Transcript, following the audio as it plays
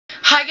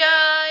Hi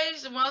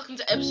guys, and welcome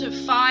to episode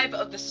 5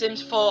 of The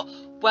Sims 4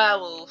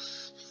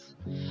 Werewolf.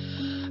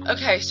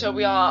 Okay, so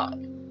we are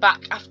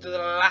back after the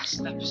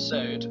last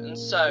episode, and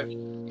so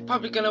you're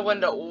probably going to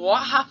wonder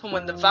what happened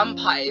when the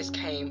vampires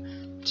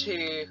came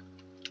to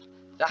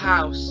the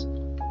house.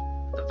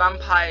 The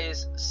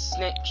vampires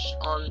snitched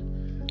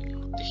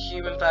on the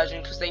human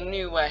version because they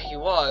knew where he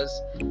was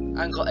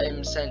and got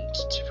him sent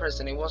to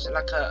prison. It wasn't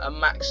like a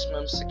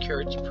maximum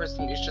security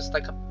prison, it was just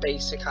like a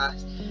basic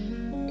ass.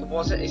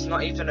 It's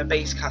not even a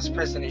base cast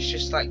prison, it's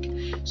just like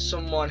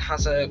someone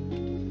has a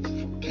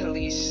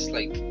police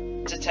like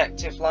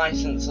detective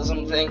license or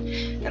something,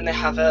 and they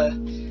have a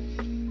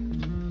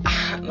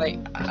like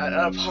an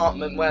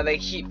apartment where they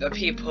keep the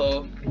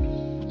people.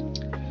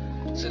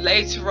 So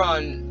later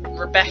on,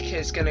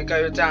 Rebecca's gonna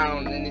go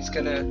down and is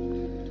gonna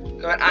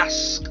go and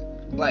ask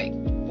like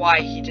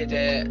why he did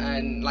it,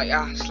 and like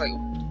ask like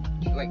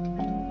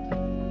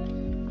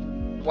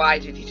why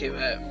did he do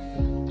it.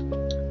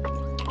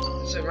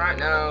 So right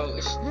now,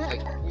 it's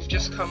like we've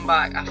just come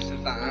back after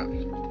that.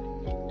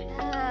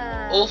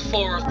 All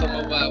 4 of them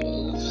are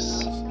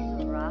werewolves.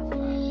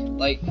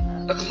 Like,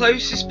 the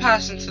closest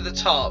person to the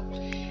top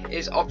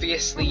is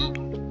obviously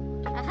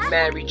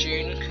Mary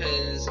June,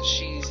 because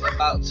she's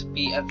about to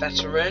be a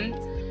veteran.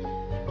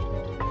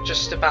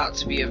 Just about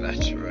to be a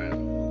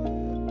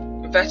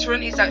veteran. A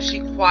veteran is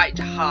actually quite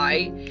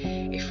high.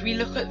 If we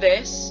look at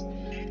this,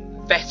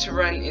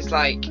 veteran is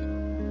like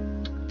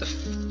the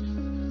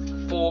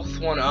 4th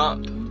one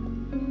up.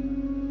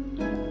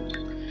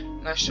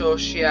 And I saw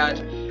she had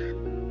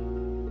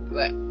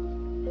like,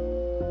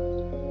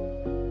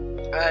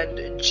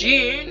 and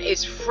June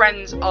is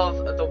friends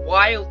of the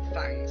wild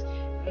things.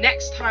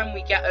 Next time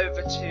we get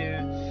over to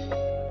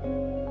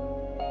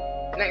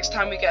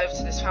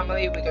this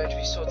family, we're going to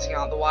be sorting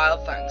out the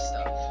wild thing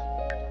stuff.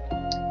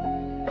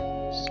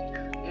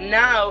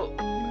 Now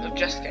of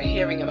Jessica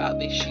hearing about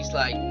this, she's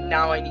like,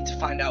 now I need to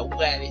find out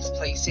where this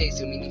place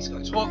is and we need to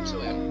go talk to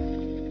him.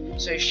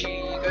 So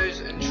she goes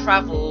and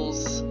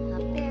travels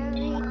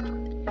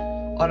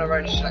on her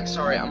own. She's like,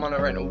 sorry, I'm on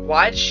her own.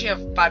 Why does she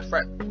have bad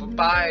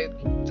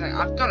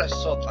I've got to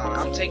sort that out.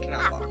 I'm taking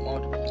out that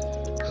mod.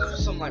 Because of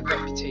some like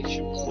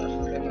reputation stuff. I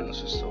don't know if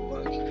this will still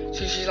work.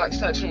 So she's like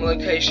searching the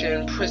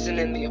location, prison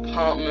in the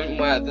apartment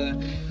where the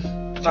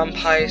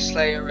vampire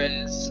slayer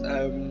is.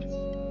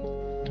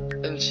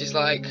 And she's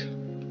like,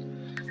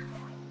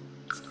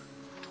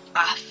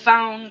 I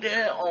found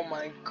it, oh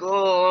my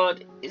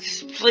god,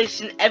 it's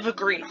placed in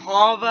Evergreen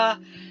Harbour,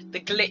 the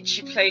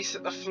glitchy place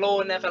that the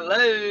floor never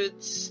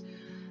loads,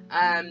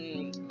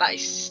 that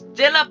is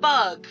still a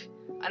bug,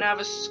 and I have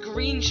a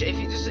screenshot.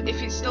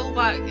 If it still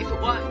works, if it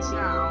works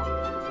now,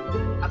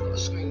 I've got a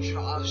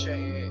screenshot, I'll show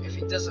you. If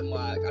it doesn't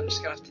work, I'm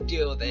just gonna have to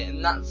deal with it,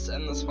 and that's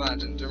why I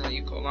didn't do my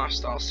Equal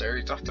Lifestyle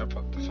series after I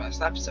put the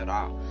first episode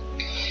out.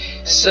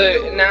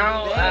 So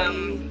now,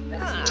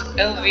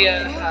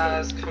 Elvia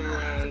has come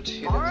around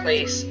to the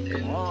place,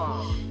 and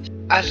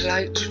I'd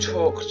like to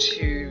talk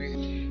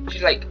to,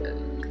 she's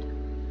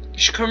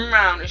come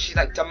around and she's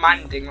like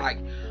demanding, like,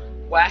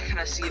 where can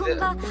I see my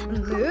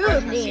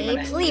nephew?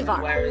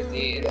 Where is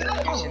he? And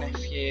who's your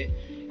nephew?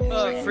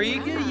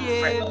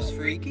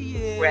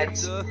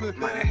 Red's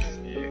my nephew.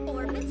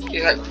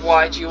 He's like,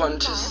 why do you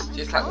want to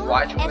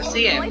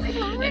see him?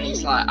 And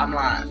he's like, I'm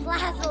like,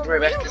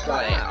 Rebecca's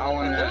like, I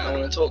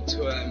wanna talk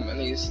to him, and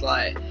he's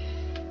like,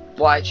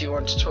 why do you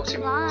want to talk to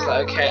him? He's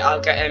like, okay, I'll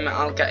get him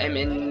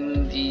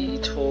in the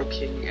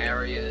talking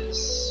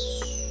areas.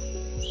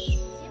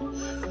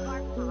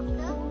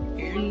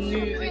 You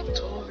knew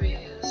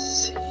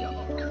Victoria's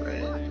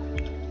secret.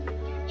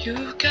 You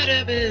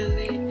gotta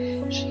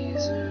believe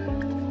she's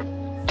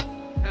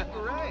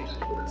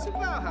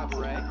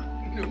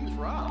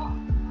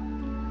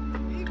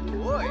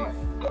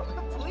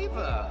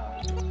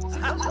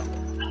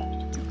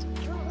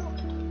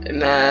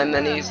and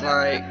then he's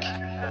like,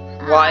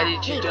 why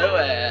did you do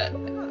it?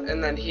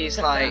 And then he's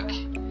like,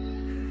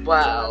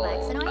 well,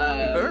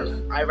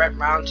 I went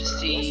round to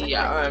see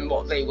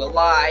what they were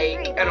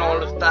like and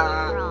all of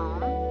that,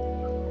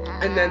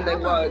 and then they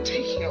weren't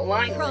taking it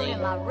lightly,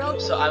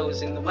 so I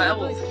was in the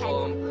werewolf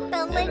form.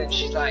 And then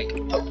she's like,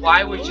 but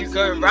why would you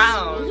go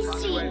round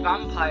to a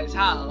vampire's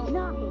house?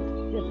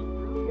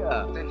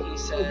 Then he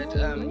said,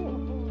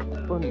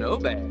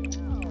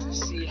 to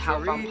see how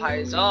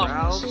vampires are,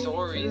 from the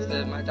stories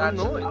that my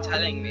dad's been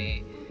telling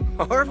me.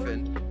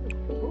 Orphan?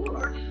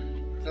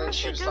 And then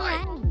she was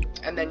like,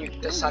 and then you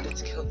decided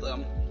to kill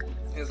them.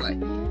 He was like,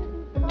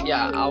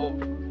 yeah,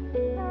 and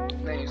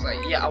then he was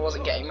like, yeah, I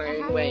wasn't getting my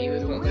own way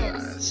with what they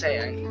were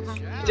saying.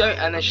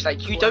 And then she's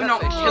like, you do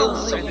not kill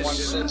someone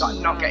for like,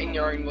 not getting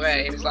your own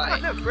way. He was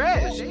like,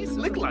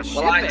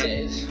 well, I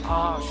did.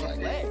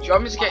 Like, do you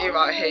want me to get you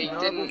out here? You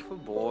didn't.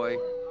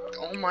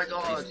 Oh my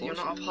god, you're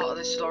not a part of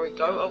this story.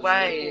 Go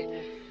away.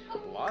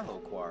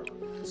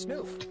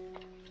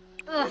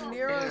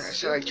 Yeah,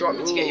 so like, do you want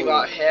me to get you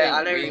out here?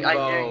 I know you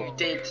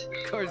did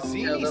kill them.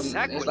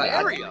 It's like,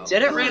 I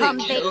didn't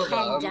really kill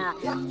them.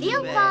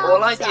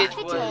 All I did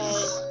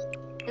was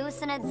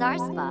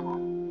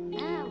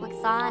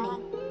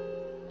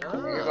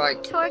He's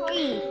like,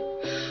 Turkey.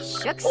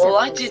 all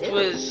I did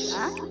was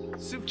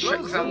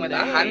trick them with a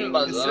hand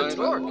buzzer. He's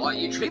like, what,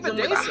 you tricked them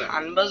with a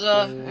hand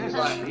buzzer? He's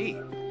like,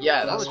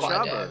 yeah, that's what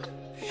I did.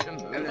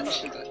 And then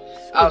she's like,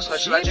 oh, so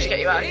should I just get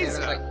you out of here?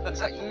 And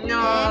it's like, no,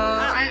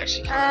 I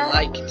actually kind of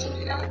like it in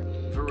here.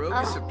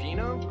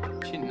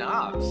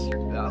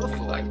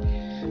 Like,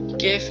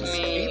 give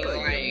me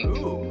like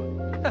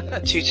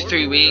 2 to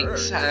 3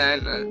 weeks,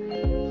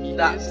 and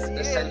that's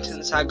the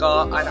sentence I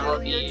got, and I'll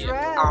be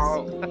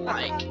out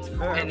like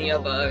any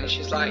other. And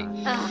she's like,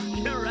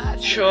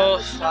 sure,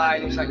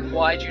 fine. He's like,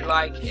 why do you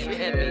like it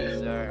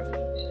in here?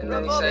 And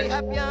then he said,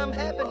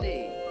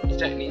 you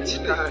don't need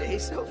to know. And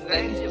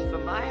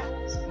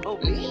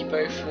then he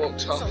both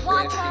walked off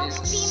with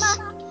his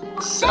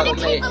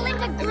cellmate,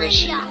 and then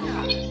she...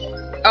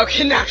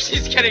 Okay, now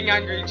she's getting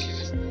angry and she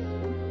just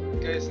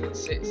goes and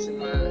sits in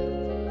there.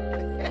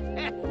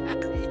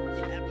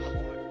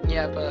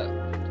 Yeah, but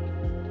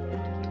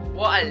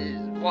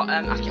I'm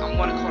gonna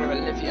call her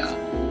Olivia.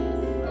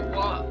 But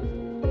what?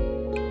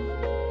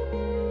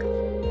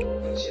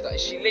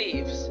 She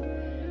leaves,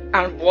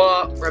 and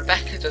what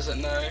Rebecca doesn't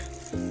know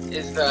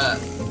is that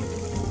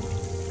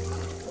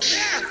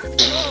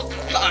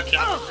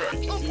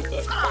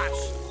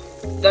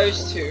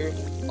those two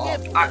are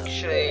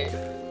actually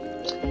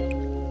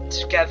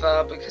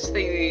together because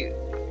they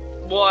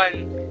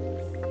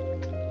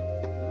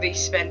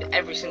spend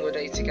every single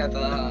day together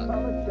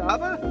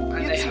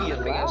and they have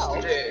nothing else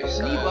to do,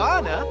 so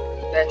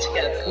they're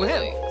together.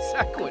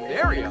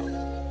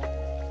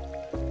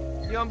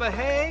 I'm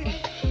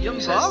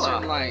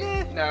like,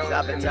 no one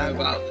can know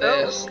about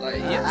this, like,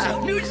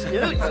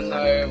 even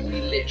though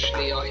we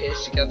literally are here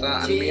together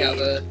and we have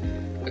a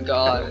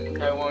guard,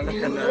 no one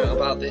can know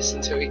about this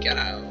until we get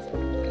out.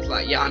 It's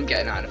like, yeah, I'm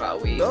getting out in about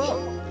a week.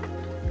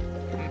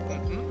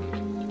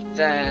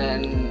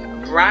 Then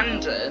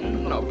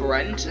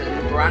Brandon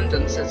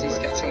says he's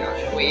getting out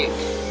in a week.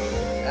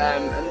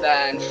 And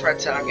then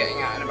Fred said I'm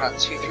getting out in about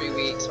 2-3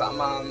 weeks, about a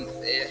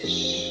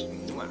month-ish.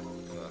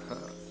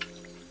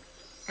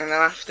 And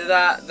then after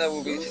that, they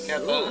will be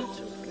together.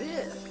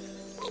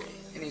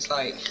 And he's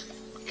like,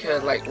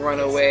 could like run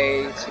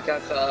away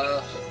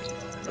together.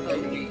 And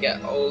then when we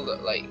get older,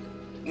 like,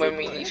 when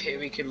we leave here,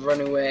 we could run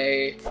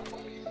away.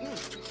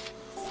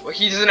 Well,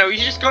 he doesn't know,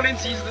 he's just gone in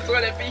to use the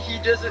toilet, but he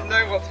doesn't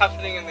know what's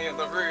happening in the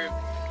other room.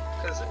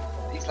 Because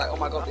he's like, oh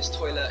my god, this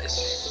toilet is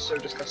so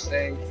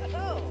disgusting.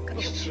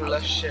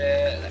 Flush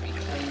it, let me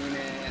clean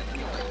it, let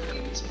me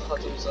clean these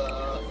puddles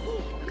up.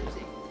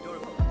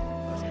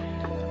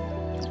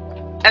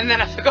 And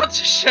then I forgot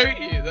to show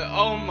you that,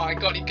 oh my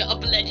god, he got a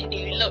bloody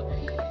new look.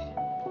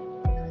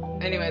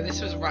 Anyway,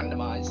 this was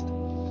randomized.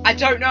 I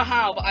don't know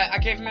how, but I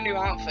gave him a new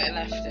outfit and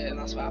left it, and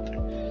that's what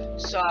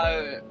happened. So,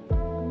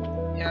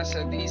 yeah,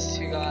 so these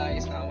two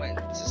guys now went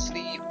to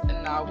sleep,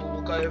 and now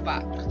we'll go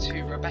back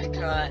to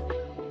Rebecca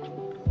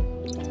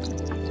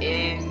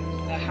in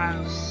the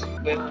house.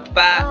 We're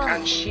back,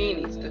 and she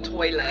needs the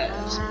toilet.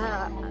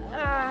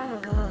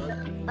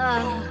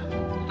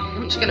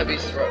 I'm just gonna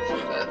boost her up for a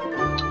bit.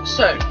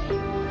 So,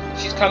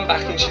 she's come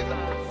back and she's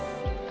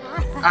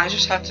like, I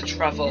just had to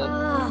travel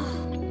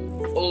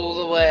all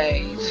the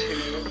way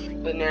to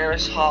the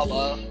nearest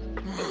harbour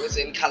that was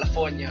in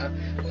California,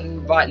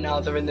 and right now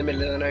they're in the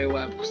middle of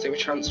nowhere because they were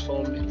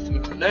transformed into the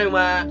middle of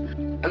nowhere.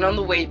 And on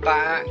the way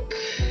back,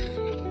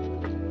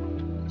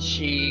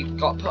 she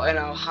got put in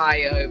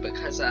Ohio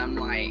because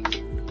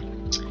like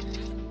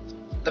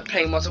the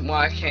plane wasn't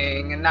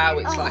working, and now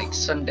it's like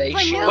Sunday.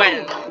 She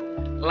went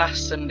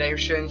last Sunday,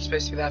 she was only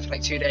supposed to be there for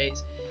like 2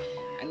 days,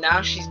 and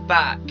now she's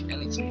back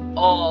and it's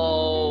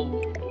all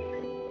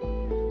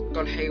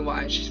gone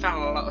haywire, and she's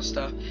found a lot of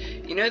stuff.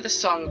 You know the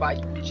song by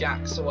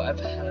Jax or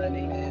whatever her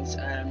name is,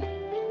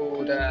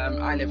 called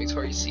I Know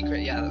Victoria's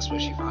Secret? Yeah, that's what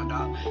she found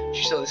out.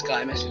 She saw this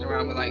guy messing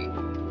around with like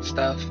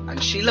stuff,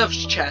 and she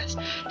loves chess.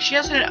 She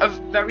has a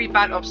very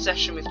bad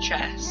obsession with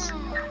chess.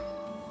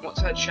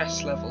 What's her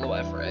chess level or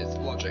whatever it is,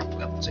 logic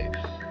level 2.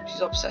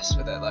 She's obsessed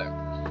with it though.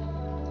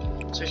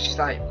 So she's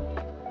like,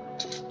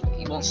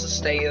 he wants to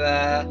stay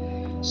there.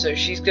 So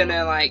she's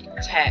gonna like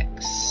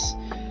text,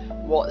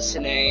 what's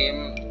her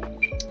name?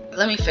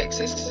 Let me fix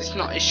this because it's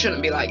not. It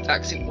shouldn't be like that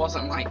because it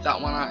wasn't like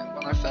that when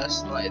I first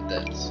started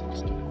this.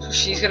 So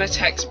she's gonna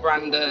text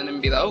Brandon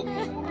and be like, oh,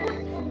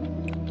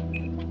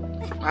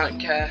 I don't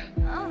care.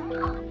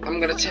 I'm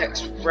gonna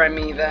text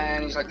Remy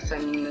then. He's like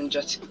sending an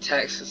energetic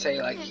text to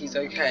say like he's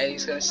okay.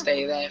 He's gonna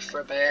stay there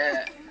for a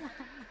bit.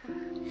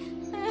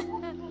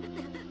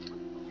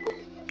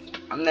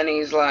 And then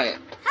he's like,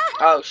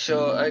 oh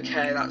sure,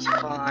 okay, that's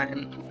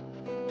fine.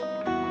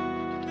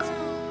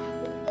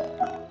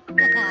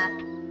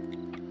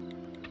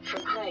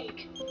 From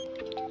Craig.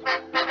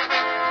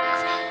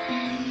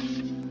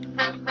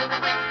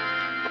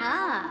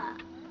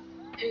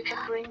 Who can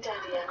bring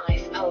Daddy a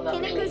nice polo,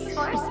 please?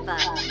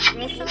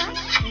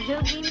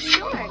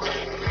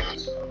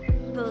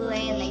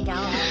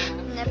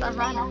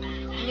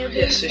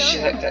 Yeah, so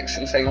she's like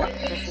texting saying like,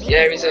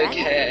 yeah, he's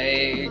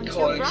okay,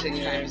 calling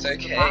saying he's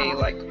okay,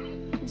 like,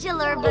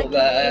 all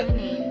there.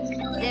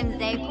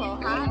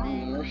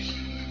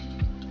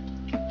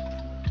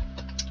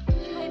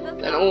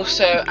 And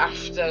also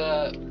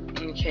after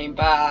we came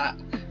back,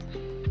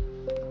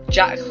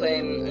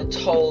 Jacqueline had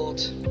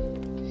told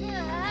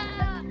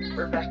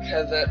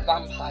Rebecca that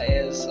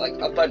vampires, like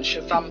a bunch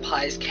of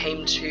vampires,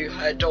 came to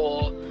her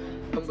door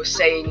and were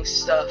saying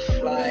stuff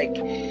like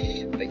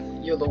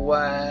you're the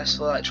worst,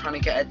 or like trying to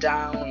get her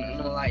down,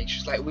 and like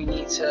she's like, we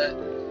need to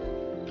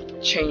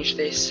change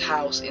this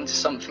house into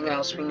something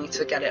else, we need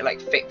to get it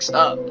like fixed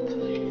up.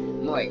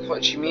 I'm like,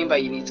 what do you mean by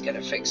you need to get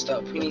it fixed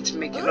up? We need to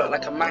make it look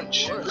like a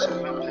mansion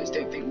so vampires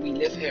don't think we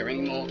live here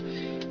anymore.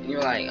 And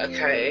you're like,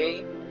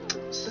 okay,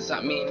 so does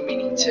that mean we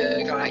need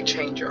to like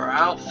change our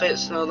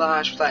outfits and all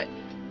that? She's like,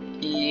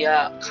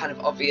 yeah, kind of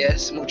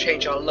obvious, and we'll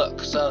change our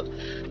looks up,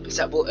 because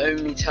that will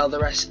only tell the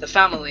rest of the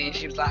family. And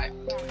she was like,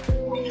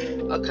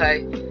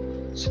 okay,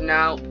 so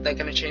now they're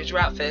gonna change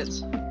their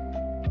outfits.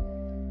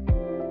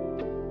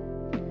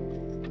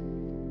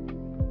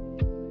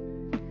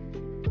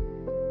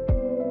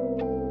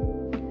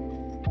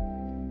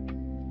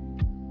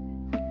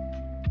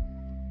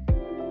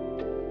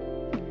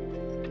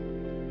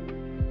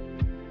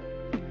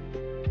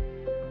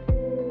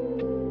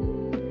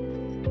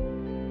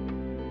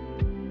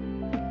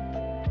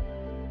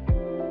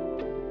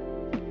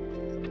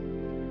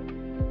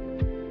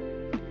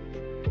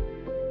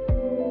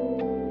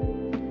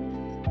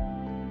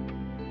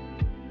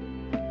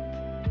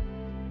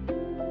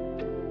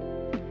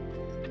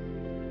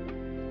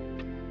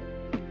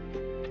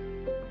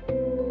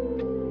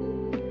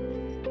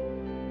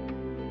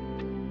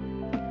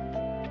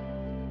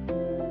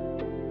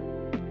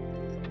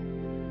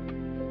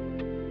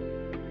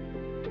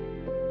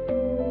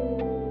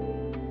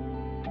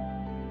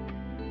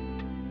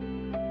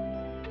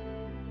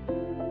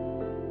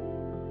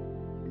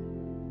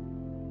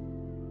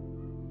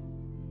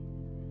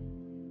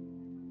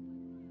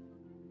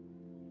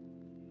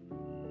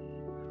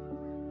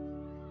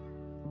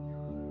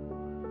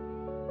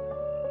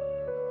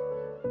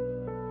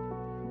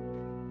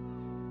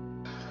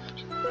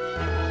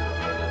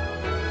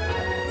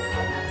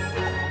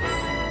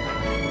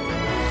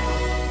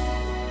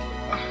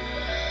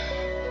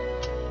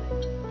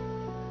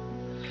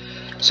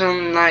 So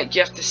like,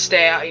 you have to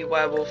stay out of your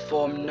werewolf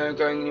form, no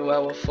going in your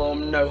werewolf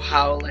form, no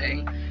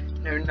howling,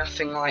 no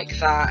nothing like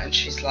that. And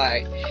she's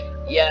like,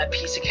 yeah,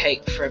 piece of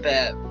cake for a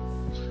bit.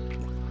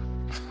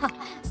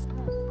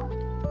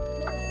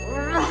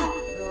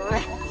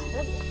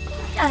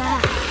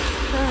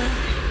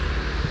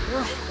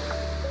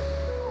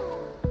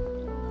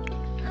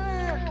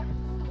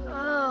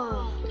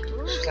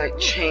 She's like,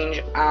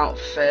 change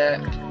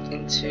outfit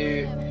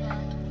into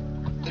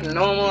the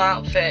normal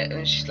outfit,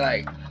 and she's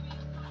like,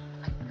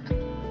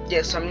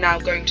 yes, I'm now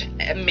going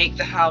to make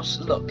the house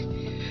look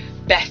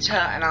better,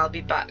 and I'll be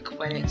back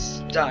when it's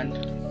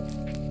done.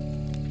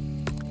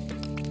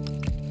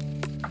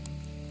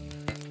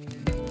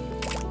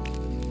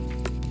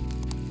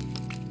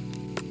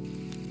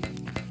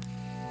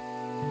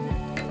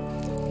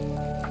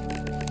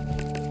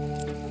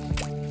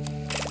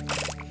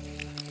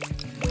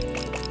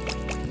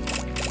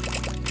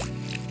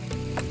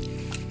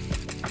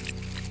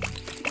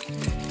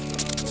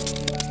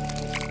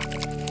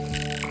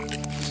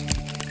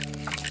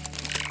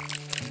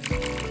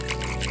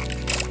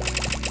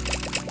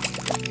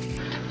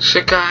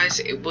 So guys,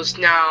 it was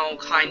now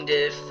kind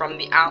of from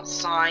the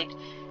outside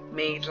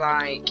made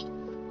like,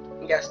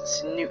 I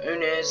guess, new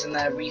owners, and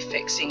they're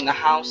refixing the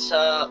house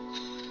up.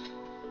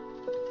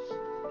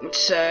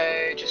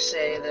 So just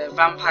say the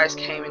vampires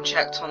came and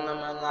checked on them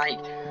and like,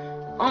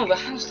 oh, the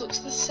house looks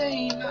the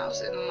same. And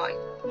I'm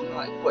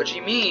like, what do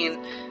you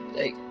mean?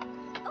 Like,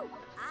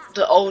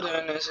 the old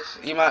owners,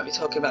 if you might be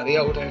talking about the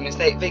old owners,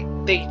 they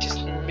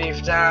just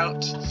moved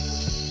out.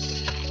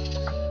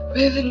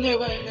 We're the new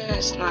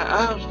owners. Like,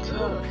 oh,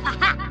 cool.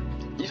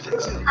 You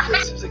fix it.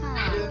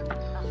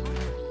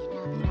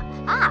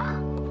 Yeah.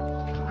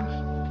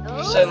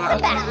 So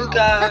like, okay, we'll go,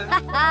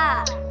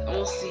 and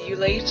we'll see you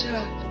later.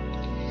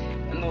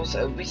 And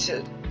also, we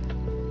said,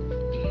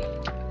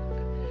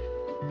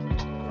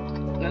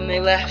 then they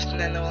left, and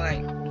then they were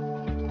like,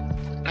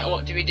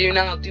 what do we do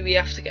now? Do we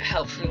have to get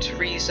help from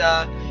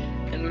Teresa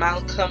and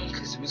Malcolm?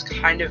 Because it was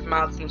kind of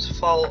Malcolm's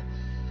fault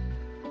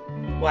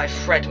why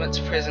Fred went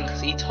to prison, because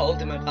he told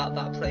him about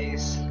that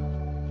place.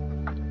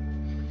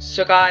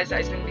 So guys, that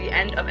is going to be the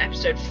end of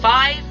episode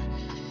 5.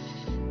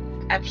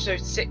 Episode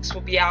 6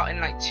 will be out in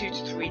like 2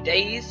 to 3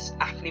 days.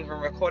 I haven't even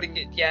recorded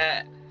it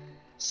yet.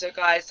 So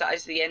guys, that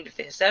is the end of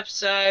this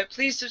episode.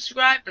 Please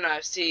subscribe, and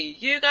I'll see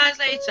you guys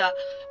later.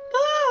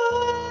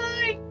 Bye!